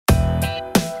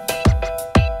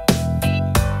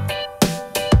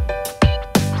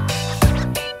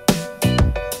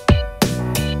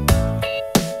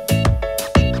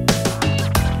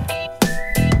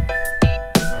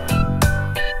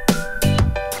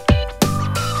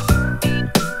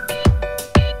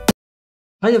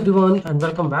Hi everyone and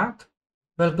welcome back.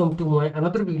 Welcome to my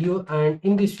another video, and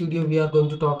in this video we are going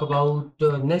to talk about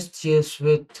NestJS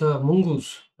with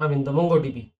Mongoose, the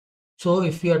MongoDB. So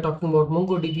if we are talking about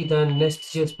MongoDB, then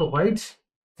NestJS provides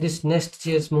this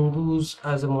NestJS Mongoose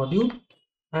as a module,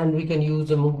 and we can use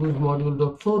the Mongoose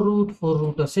module.forRoot,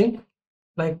 forRoot async,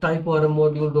 like TypeORM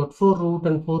module.forRoot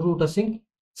and forRoot async.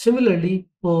 Similarly,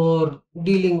 for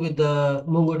dealing with the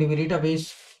MongoDB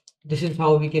database, this is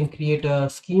how we can create a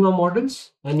schema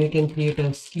models, and we can create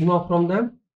a schema from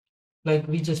them. Like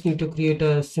we just need to create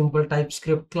a simple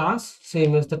TypeScript class,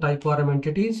 same as the TypeORM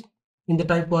entities. In the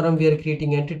TypeORM, we are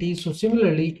creating entities. So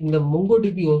similarly, in the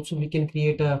MongoDB also, we can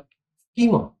create a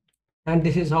schema. And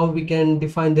this is how we can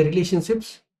define the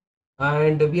relationships.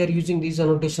 And we are using these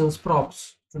annotations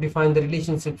props to define the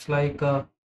relationships, like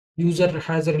user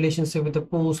has a relationship with the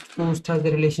post has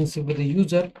a relationship with the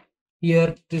user.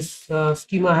 Here, this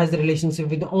schema has a relationship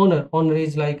with the owner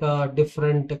is like a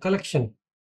different collection.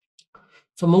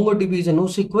 So MongoDB is a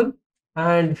NoSQL,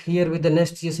 and here with the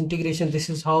NestJS integration, this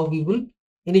is how we will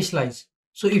initialize.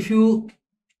 So if you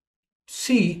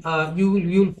see, you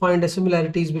will find the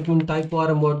similarities between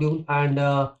TypeORM module and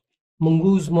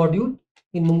Mongoose module.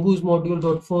 In Mongoose module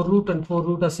 .forRoot and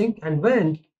forRoot async, and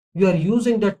when you are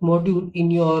using that module in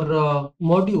your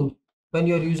module, when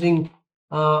you are using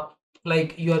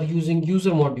like you are using user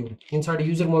module, inside a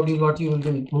user module, what you will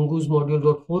do, Mongoose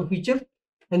module.for feature,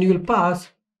 and you will pass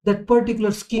that particular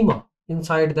schema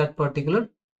inside that particular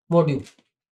module.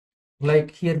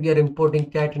 Like here we are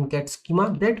importing cat and cat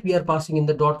schema that we are passing in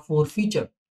the .4 feature.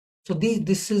 So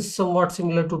this is somewhat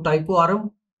similar to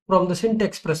TypeORM from the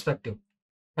syntax perspective.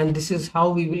 And this is how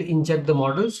we will inject the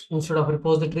models. Instead of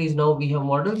repositories, now we have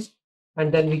models.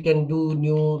 And then we can do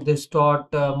new this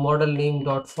dot model name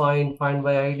dot find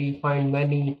by ID, find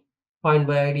many, find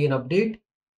by ID, and update.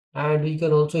 And we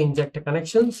can also inject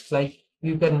connections, like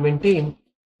you can maintain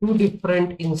two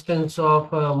different instances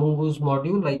of Mongoose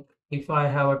module. Like if I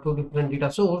have a two different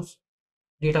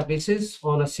databases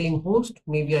on a same host,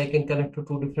 maybe I can connect to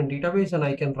two different databases and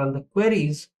I can run the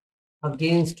queries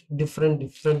against different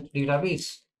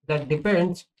database. That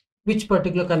depends which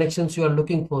particular connections you are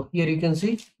looking for. Here you can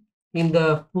see in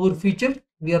the for feature,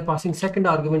 we are passing second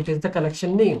argument is the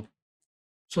connection name.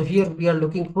 So here we are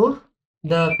looking for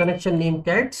the connection name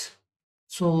cats.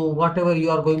 So whatever you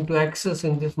are going to access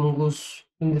in this Mongoose,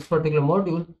 in this particular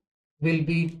module, will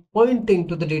be pointing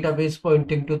to the database,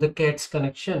 pointing to the cats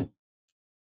connection.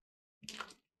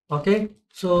 Okay,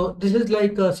 so this is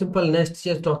like a simple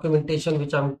NestJS documentation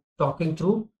which I'm talking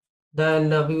through. Then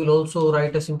we will also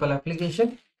write a simple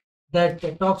application that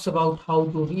talks about how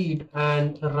to read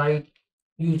and write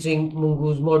using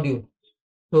Mongoose module.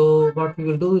 So what we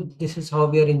will do, this is how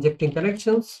we are injecting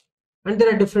connections, and there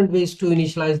are different ways to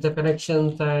initialize the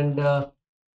connections, and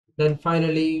then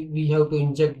finally we have to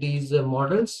inject these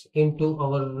models into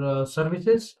our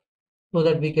services so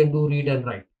that we can do read and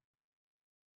write.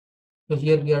 So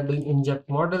here we are doing inject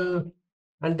model,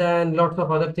 and then lots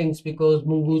of other things, because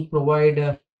Mongoose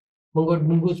provides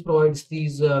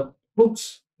these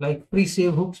hooks, like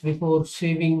pre-save hooks before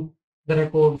saving the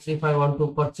records. If I want to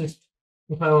persist,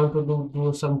 if I want to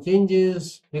do some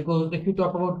changes, because if you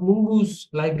talk about Mongoose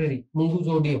library, Mongoose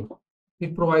ODM,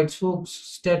 it provides hooks,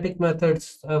 static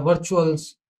methods,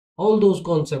 virtuals, all those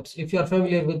concepts. If you are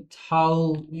familiar with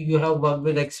how you have worked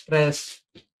with Express,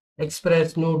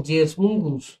 Node.js,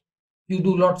 Mongoose, you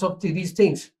do lots of these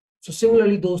things. So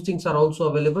similarly, those things are also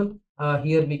available.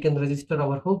 Here we can register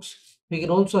our hooks. We can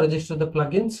also register the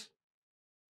plugins.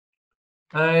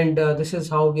 And this is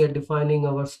how we are defining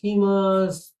our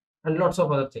schemas and lots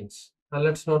of other things.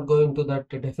 Let's not go into that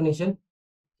definition.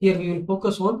 Here we will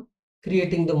focus on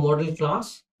creating the model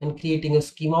class and creating a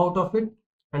schema out of it,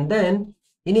 and then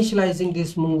initializing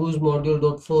this Mongoose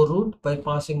module.forRoot by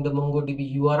passing the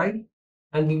MongoDB URI.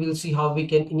 And we will see how we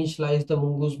can initialize the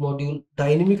Mongoose module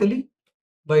dynamically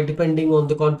by depending on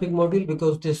the config module,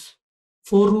 because this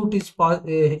forRoot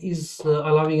is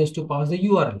allowing us to pass the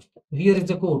URL. Here is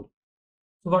the code.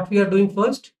 So what we are doing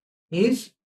first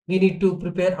is we need to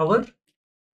prepare our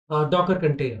Docker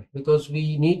container, because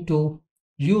we need to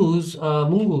use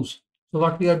Mongoose. So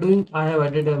what we are doing, I have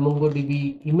added a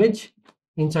MongoDB image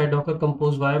inside Docker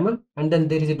Compose YAML, and then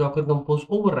there is a Docker Compose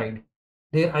override.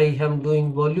 There I am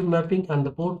doing volume mapping and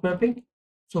the port mapping.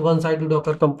 So once I do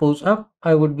Docker Compose up,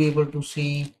 I would be able to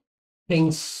see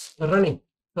things running.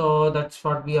 So that's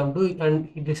what we are doing,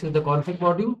 and this is the config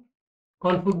module.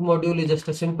 Config module is just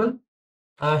a simple.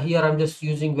 Here I'm just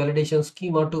using validation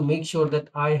schema to make sure that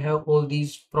I have all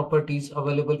these properties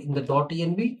available in the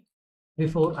 .env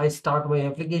before I start my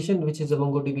application, which is a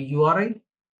MongoDB URI.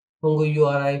 Mongo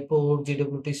URI, port,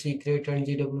 GWT secret, and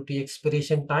GWT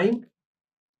expiration time.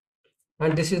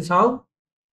 And this is how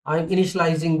I'm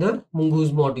initializing the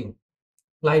Mongoose module.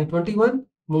 Line 21,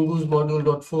 Mongoose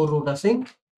module.for root async.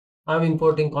 I'm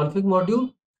importing config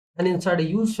module, and inside a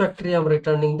use factory, I'm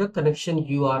returning the connection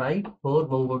URI for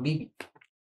MongoDB.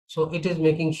 So it is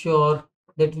making sure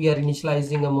that we are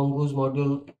initializing a Mongoose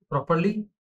module properly.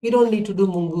 We don't need to do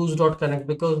mongoose.connect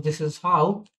because this is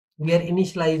how we are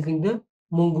initializing the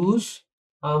Mongoose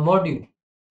module.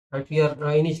 Right? We are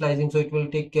initializing, so it will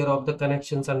take care of the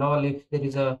connections and all. If there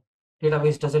is a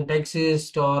database doesn't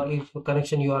exist, or if a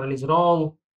connection URL is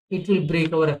wrong, it will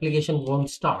break, our application won't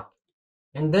start.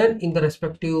 And then in the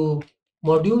respective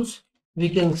modules, we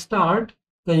can start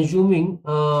consuming.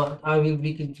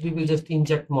 We will just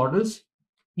inject models.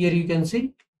 Here you can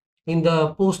see in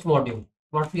the post module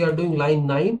what we are doing. Line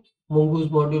 9, Mongoose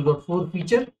module.4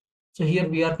 feature. So here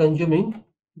we are consuming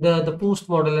the post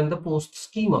model and the post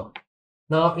schema.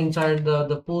 Now inside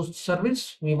the post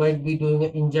service, we might be doing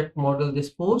an inject model this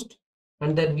post,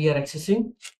 and then we are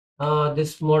accessing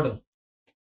this model.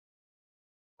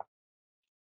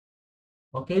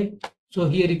 Okay, so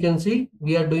here you can see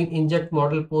we are doing inject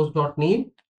model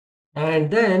post.name,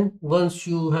 and then once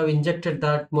you have injected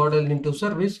that model into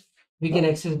service, we can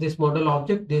access this model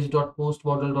object, this .post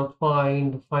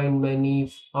model.find, find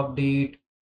many, update,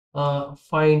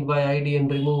 find by ID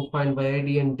and remove, find by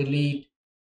ID and delete,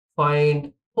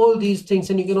 find, all these things.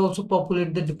 And you can also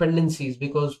populate the dependencies,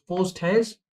 because post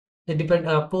has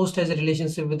post has a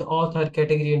relationship with author,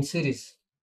 category, and series.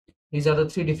 These are the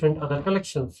three different other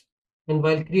collections. And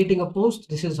while creating a post,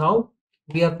 this is how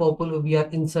we are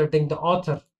inserting the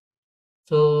author.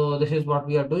 So this is what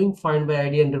we are doing, find by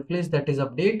ID and replace, that is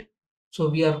update. So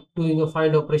we are doing a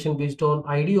find operation based on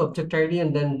ID, object ID,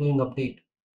 and then doing update.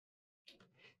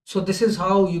 So this is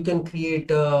how you can create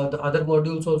the other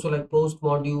modules also, like post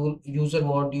module, user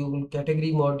module,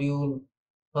 category module,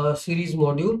 series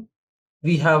module.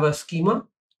 We have a schema,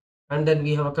 and then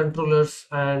we have a controllers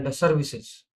and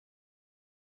services.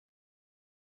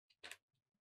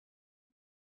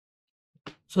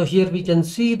 So here we can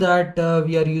see that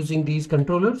we are using these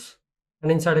controllers,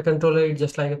 and inside a controller, it's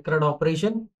just like a CRUD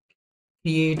operation: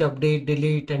 create, update,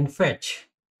 delete, and fetch.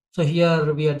 So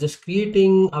here we are just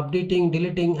creating, updating,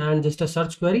 deleting, and just a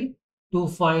search query to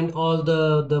find all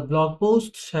the blog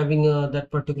posts having that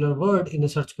particular word in the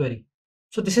search query.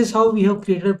 So this is how we have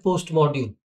created a post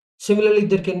module. Similarly,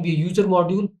 there can be a user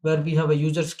module where we have a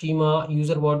user schema,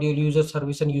 user module, user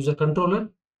service, and user controller.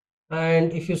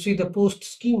 And if you see the post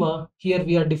schema, here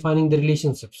we are defining the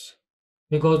relationships,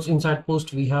 because inside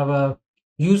post we have a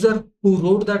user who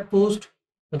wrote that post,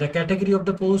 the category of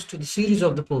the post, the series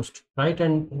of the post, right?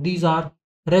 And these are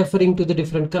referring to the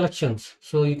different collections.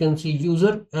 So you can see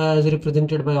user as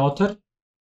represented by author.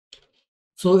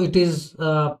 So it is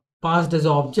passed as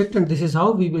an object, and this is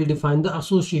how we will define the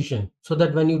association, so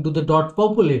that when you do the dot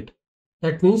populate,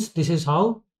 that means this is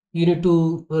how you need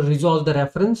to resolve the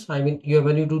reference. I mean,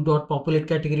 when you do dot populate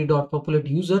category, dot populate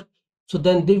user, so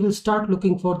then they will start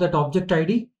looking for that object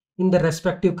ID in the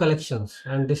respective collections.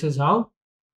 And this is how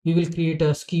we will create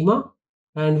a schema,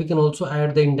 and we can also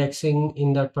add the indexing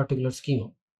in that particular schema.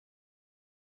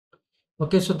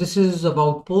 Okay, so this is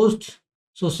about posts.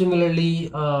 So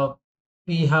similarly,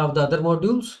 we have the other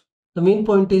modules. The main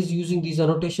point is using these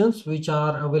annotations, which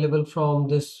are available from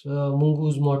this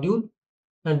Mongoose module.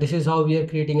 And this is how we are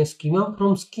creating a schema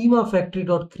from schema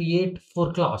factory.create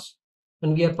for class.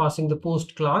 And we are passing the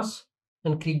post class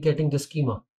and getting the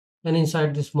schema. And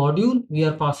inside this module, we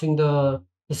are passing the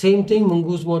same thing,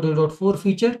 Mongoose module.for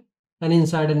feature. And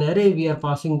inside an array, we are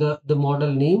passing the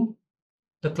model name,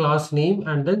 the class name,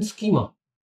 and then schema.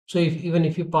 So even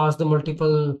if you pass the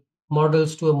multiple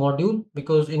models to a module,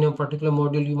 because in a particular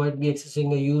module you might be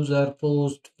accessing a user,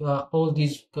 post, all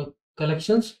these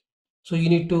collections, so you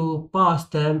need to pass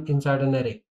them inside an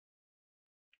array.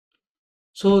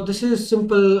 So this is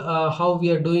simple how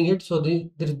we are doing it. So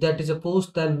that is a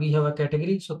post, then we have a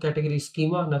category. So category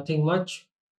schema, nothing much,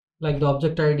 like the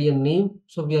object ID and name.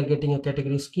 So we are getting a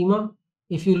category schema.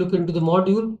 If you look into the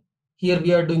module, here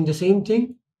we are doing the same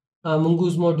thing,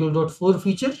 Mongoose module.for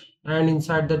feature, and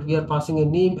inside that we are passing a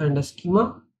name and a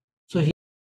schema. So here,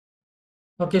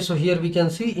 okay, so here we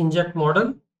can see inject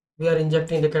model. We are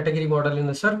injecting the category model in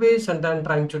the service, and then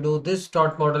trying to do this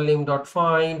dot model name dot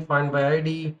find by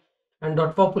ID, and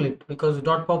dot populate, because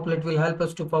dot populate will help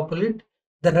us to populate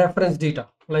the reference data,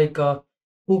 like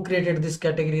who created this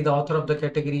category, the author of the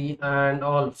category, and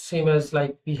all, same as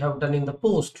like we have done in the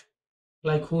post,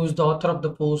 like who is the author of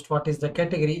the post, what is the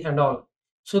category, and all.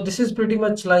 So this is pretty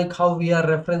much like how we are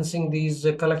referencing these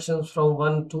collections from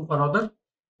one to another.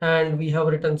 and we have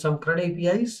written some CRUD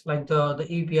APIs, like the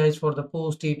APIs for the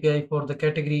post, API for the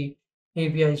category,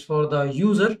 APIs for the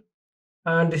user,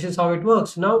 and this is how it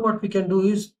works. Now what we can do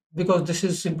is, because this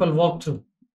is simple walkthrough,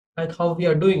 like how we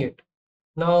are doing it.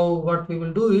 Now what we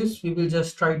will do is we will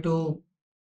just try to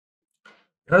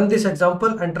run this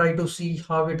example and try to see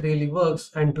how it really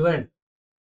works end to end.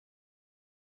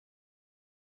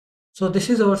 So this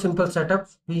is our simple setup.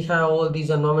 We have all these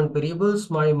environment variables.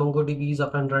 My MongoDB is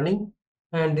up and running,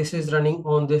 and this is running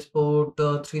on this port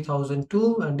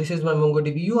 3002, and this is my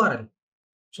MongoDB URL.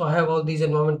 So I have all these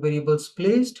environment variables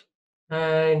placed,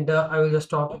 and I will just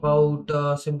talk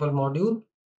about simple module.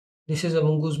 This is a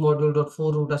mongoose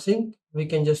module.4 root async. We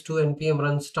can just do npm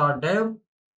run start dev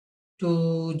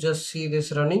to just see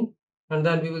this running, and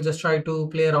then we will just try to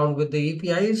play around with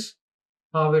the APIs,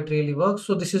 how it really works.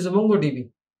 So this is a MongoDB.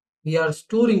 We are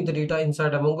storing the data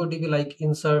inside a MongoDB, like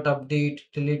insert, update,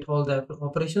 delete, all the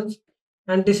operations.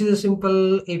 And this is a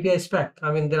simple API spec.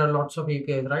 I mean, there are lots of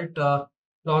APIs, right?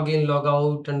 Login, log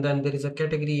out, and then there is a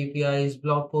category APIs,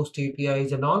 blog post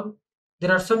APIs, and all.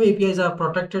 There are some APIs are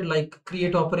protected, like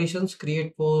create operations,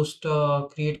 create post,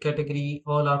 create category,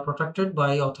 all are protected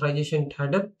by authorization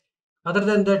header. Other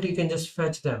than that, you can just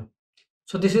fetch them.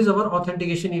 So this is our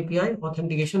authentication API,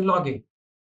 authentication login.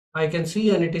 I can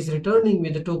see, and it is returning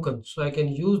with the token. So I can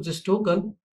use this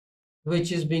token,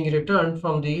 which is being returned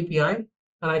from the API,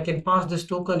 and I can pass this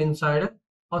token inside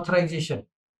authorization.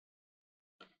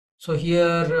 So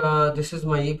here, this is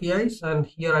my APIs, and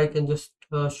here I can just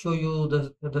show you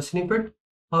the snippet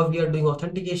how we are doing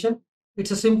authentication.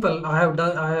 It's a simple. I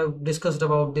have discussed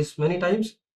about this many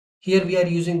times. Here we are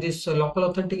using this local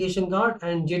authentication guard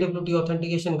and JWT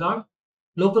authentication guard.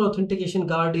 Local authentication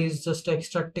guard is just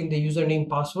extracting the username,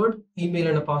 password, email,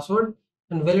 and a password,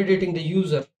 and validating the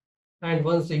user. And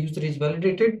once the user is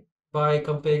validated by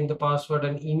comparing the password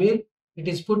and email, it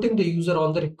is putting the user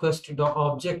on the request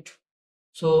object.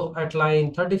 So at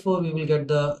line 34, we will get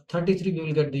the 33, we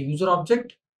will get the user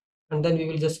object, and then we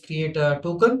will just create a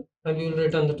token and we will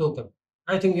return the token.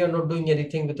 I think we are not doing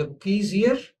anything with the cookies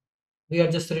here. We are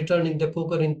just returning the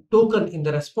token in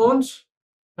the response,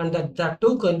 and that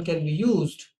token can be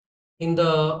used in the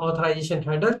authorization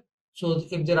header. So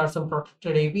if there are some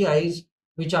protected APIs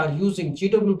which are using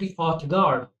JWT auth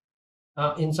guard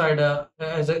inside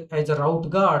as a route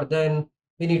guard, then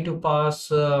we need to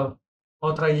pass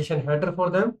authorization header for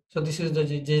them. So this is the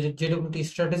JWT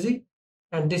strategy,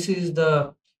 and this is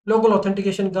the local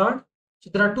authentication guard. So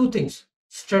there are two things: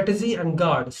 strategy and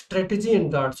guard. Strategy and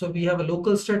guard. So we have a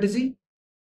local strategy.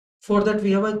 For that,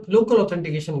 we have a local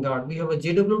authentication guard. We have a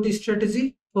JWT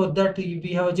strategy. For that,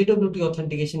 we have a JWT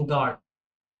authentication guard.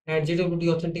 And JWT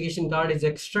authentication guard is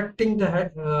extracting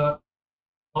the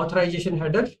authorization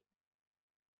header.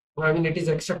 I mean, it is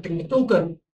extracting the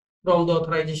token from the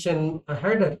authorization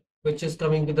header, which is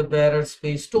coming with the bearer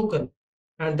space token.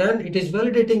 And then it is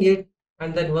validating it.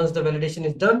 And then once the validation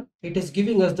is done, it is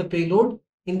giving us the payload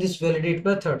in this validate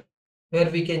method, where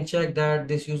we can check that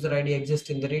this user ID exists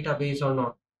in the database or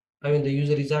not. I mean, the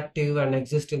user is active and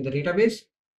exists in the database.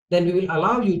 Then we will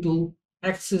allow you to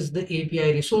access the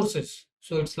API resources.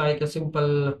 So it's like a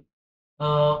simple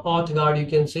auth guard, you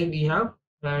can say, we have.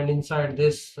 And inside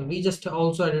this, we just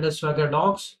also added a Swagger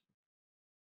docs,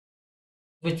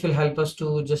 which will help us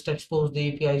to just expose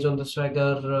the APIs on the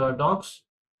Swagger docs.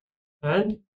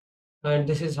 And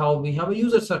this is how we have a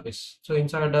user service. So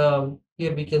inside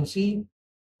here we can see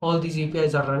all these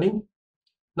APIs are running.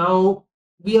 Now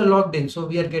we are logged in, so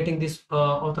we are getting this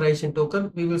authorization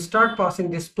token. We will start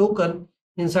passing this token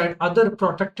inside other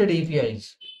protected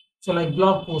APIs. So like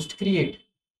blog post create.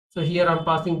 So here I'm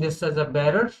passing this as a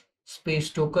bearer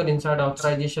space token inside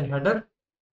authorization header.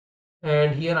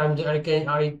 And here I'm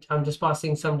just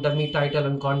passing some dummy title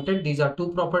and content. These are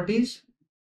two properties,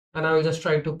 and I will just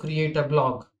try to create a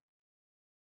blog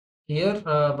here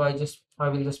I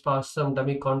will just pass some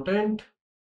dummy content,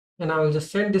 and I will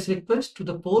just send this request to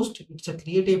the post. It's a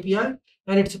create API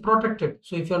and it's protected.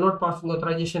 So if you're not passing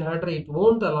authorization header, it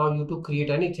won't allow you to create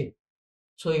anything.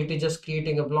 So it is just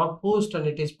creating a blog post, and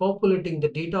it is populating the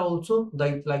data also,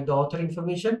 like the author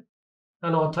information.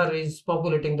 And author is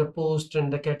populating the post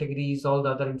and the categories, all the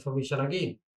other information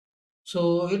again.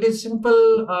 So it is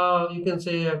simple, you can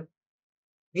say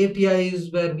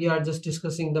APIs where we are just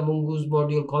discussing the mongoose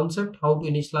module concept, how to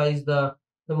initialize the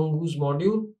mongoose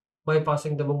module by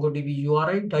passing the MongoDB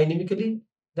URI dynamically,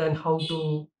 then how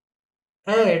to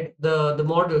add the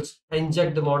models,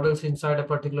 inject the models inside a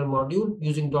particular module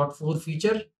using .4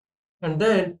 feature, and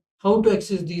then how to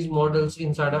access these models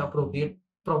inside appropriate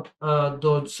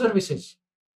those services.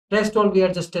 Rest all we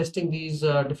are just testing these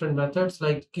different methods,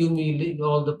 like queue me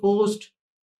all the post,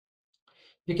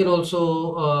 We can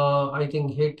also, I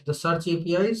think, hit the search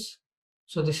APIs.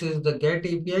 So this is the get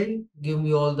API, give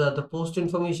me all the post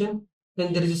information.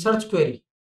 Then there is a search query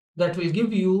that will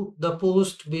give you the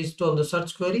post based on the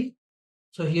search query.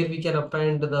 So here we can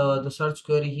append the search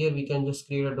query. Here we can just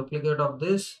create a duplicate of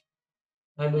this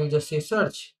and we'll just say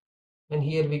search. And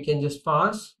here we can just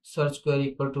pass search query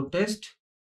equal to test.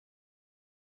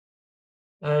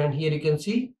 And here you can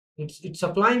see it's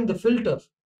applying the filter.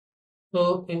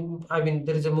 So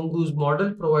there is a Mongoose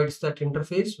model provides that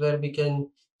interface where we can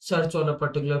search on a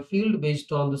particular field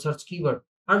based on the search keyword.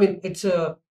 It's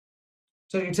a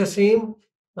same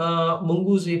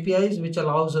Mongoose APIs which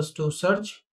allows us to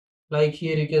search. Like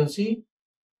here you can see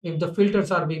if the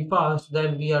filters are being passed,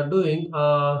 then we are doing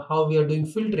how we are doing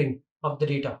filtering of the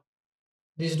data.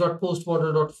 This is post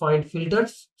model.find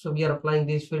filters. So we are applying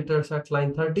these filters at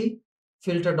line 30,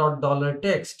 filter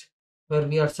 $text, where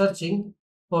we are searching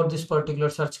for this particular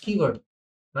search keyword,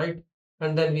 right?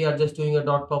 And then we are just doing a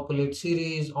populate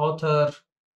series, author,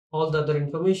 all the other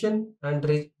information, and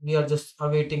we are just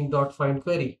awaiting find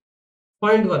query.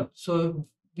 Find one. So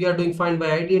we are doing find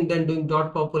by ID and then doing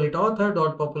populate author,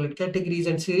 populate categories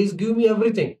and series. Give me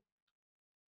everything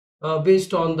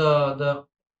based on the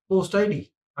post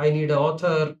ID. I need a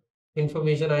author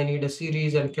information, I need a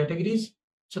series and categories.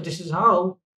 So this is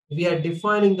how we are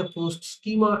defining the post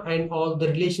schema and all the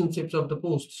relationships of the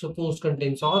post. So post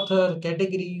contains author,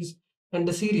 categories, and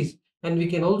the series. And we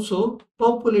can also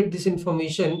populate this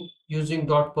information using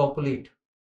populate.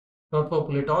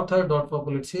 Populate author,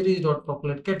 populate series,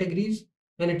 populate categories,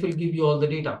 and it will give you all the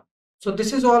data. So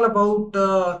this is all about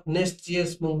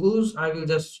NestJS Mongoose. I will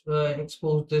just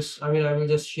expose this. I will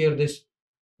just share this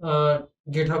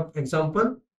GitHub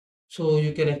example. So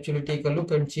you can actually take a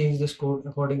look and change this code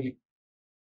accordingly.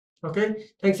 Okay,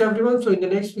 thanks everyone. So in the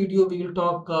next video, we will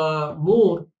talk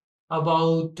more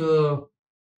about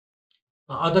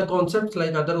other concepts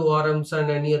like other ORMs and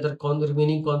any other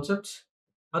remaining concepts.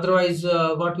 Otherwise,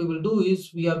 what we will do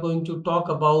is we are going to talk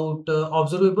about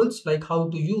observables, like how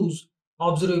to use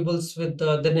observables with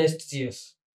the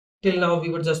NestJS. Till now, we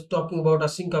were just talking about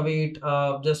async await,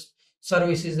 just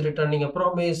services returning a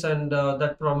promise, and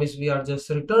that promise we are just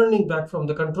returning back from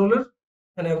the controller,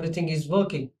 and everything is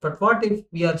working. But what if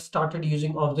we are started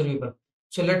using observable?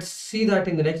 So let's see that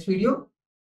in the next video.